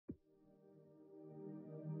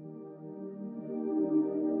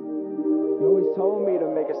told me to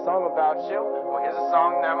make a song about you. Well, here's a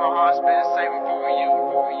song that my heart's been saving for you,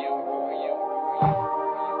 for you, for you, for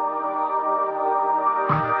you.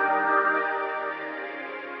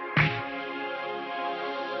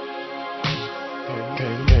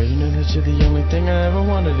 Girl, you know that you're the only thing I ever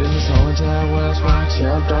wanted in this whole entire world. Watch,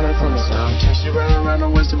 yeah, I've done it from the start. Chase you around the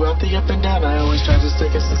woods, wealthy up and down. I always tried to stay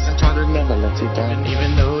consistent, tried to never let you down. And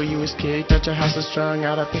even though you was scared that your house was strung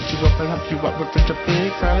out, I picked you up and helped you up with such a big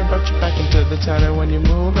crown and brought you back into the town. And when you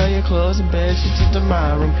moved all your clothes and bed sheets into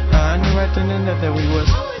my room, I knew right then and there that we was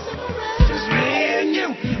just me and you,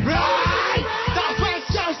 right? That's what's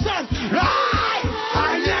your son, right?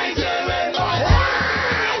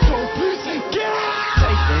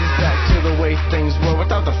 Things were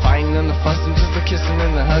without the fighting and the fussing, just the kissing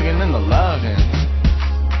and the hugging and the loving.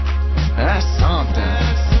 That's something.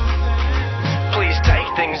 Please take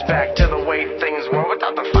things back to the way things were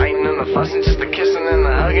without the fighting and the fussing, just the kissing and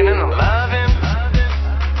the hugging and the loving.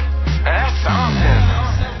 That's something.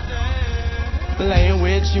 Laying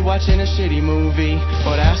with you watching a shitty movie,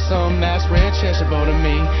 oh that's some that's rich chanceable to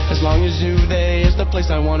me. As long as you there is the place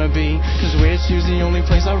I wanna be, cause with you's the only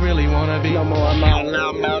place I really wanna be. No more I'm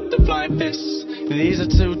out to flying fists. These are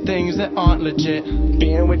two things that aren't legit.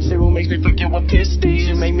 Being with you makes me forget what pissed is.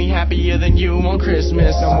 You make me happier than you on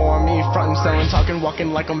Christmas. No more me frontin', selling, talking, walking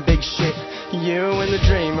like I'm big shit. You and the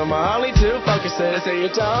dream are my only two focuses. Say you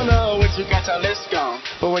don't know what you got till it's gone,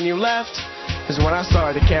 but when you left is when I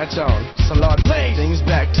started to catch on. So Lord, please things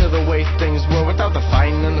back to the way things were without the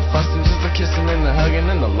fighting and the fussing, just the kissing and the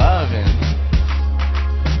hugging and the loving.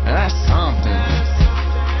 That's something.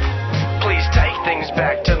 Please take things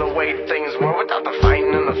back to the way things were without the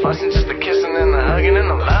fighting and the fussing, just the kissing and the hugging and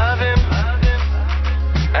the loving.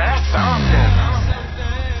 That's something.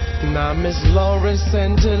 Now Miss Lawrence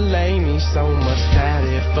and Delaney, so much that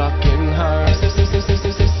it fucking hurts. This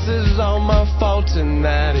is all my fault and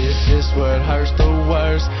that is just what hurts the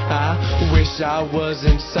worst. I wish I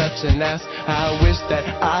wasn't such an ass. I wish that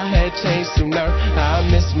I had changed sooner. I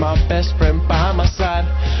miss my best friend by my side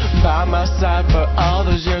for all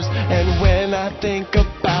those years. And when I think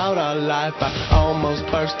about our life, I almost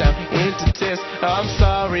burst down into tears. I'm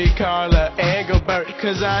sorry, Carla and Gilbert,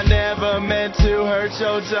 cause I never meant to hurt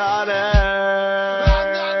your daughter.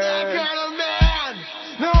 I'm not that kind of man.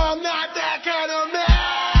 No, I'm not that kind of man.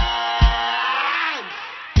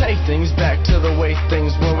 Take things back to the way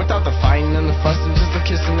things were without the fighting and the fussing, just the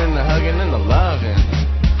kissing and the hugging and the loving.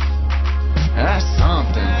 That's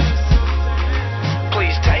something.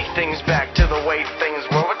 Please take things back to the way things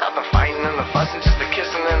were without the fighting and the fussing, just the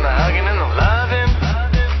kissing and the hugging and the loving.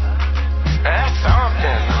 That's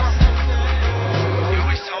something. You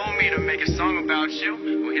always told me to make a song about you.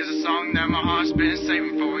 Well, here's a song that my heart's been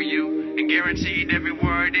saving for you, and guaranteed every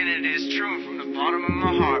word in it is true from the bottom of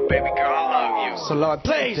my heart, baby girl, I love you. So Lord,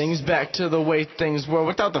 please things back to the way things were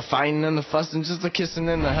without the fighting and the fussing, just the kissing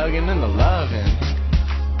and the hugging and the loving.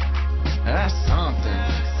 That's something.